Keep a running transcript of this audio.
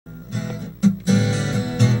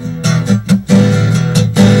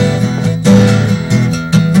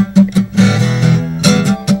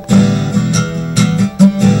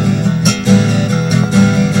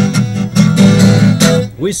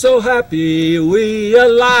We so happy we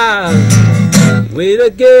alive, we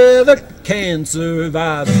together can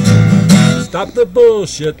survive. Stop the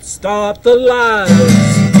bullshit, stop the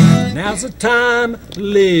lies, now's the time to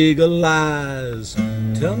legalize.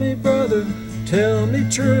 Tell me brother, tell me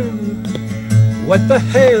true, what the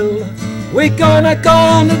hell we gonna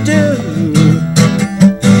do?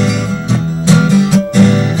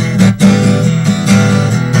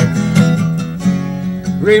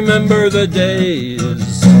 Remember the days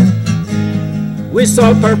we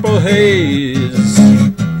saw purple haze,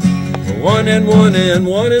 1 and 1 and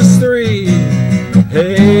 1 is 3.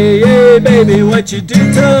 Hey, hey, baby, what you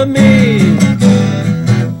do to me?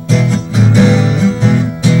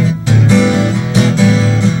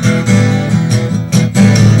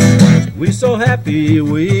 We so happy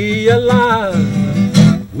we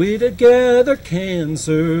alive, we together can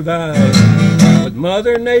survive. With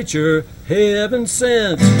Mother Nature, heaven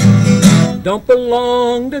sent, don't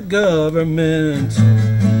belong to government.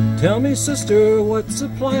 Tell me sister, what's the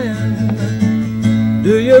plan?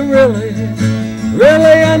 Do you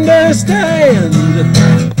really understand?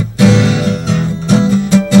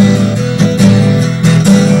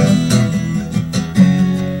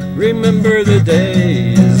 Remember the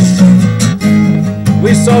days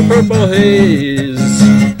we saw purple haze,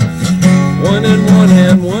 1 and 1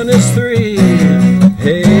 and 1 is 3.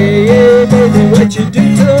 Hey, hey, baby, what you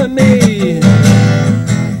do to me?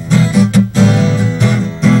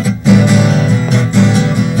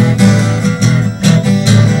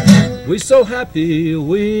 We so happy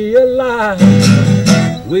we alive,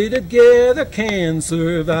 we together can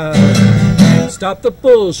survive. Stop the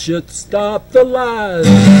bullshit, stop the lies,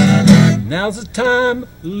 now's the time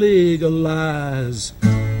to legalize.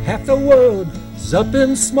 Half the world's up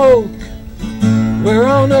in smoke, where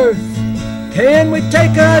on earth can we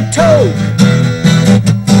take a toke?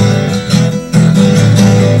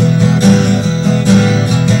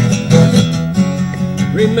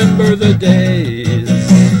 Remember the days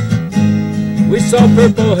we saw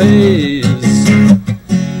purple haze,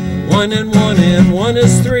 1 and 1 and 1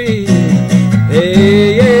 is 3.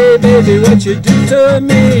 Hey, hey, baby, what you do to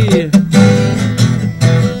me?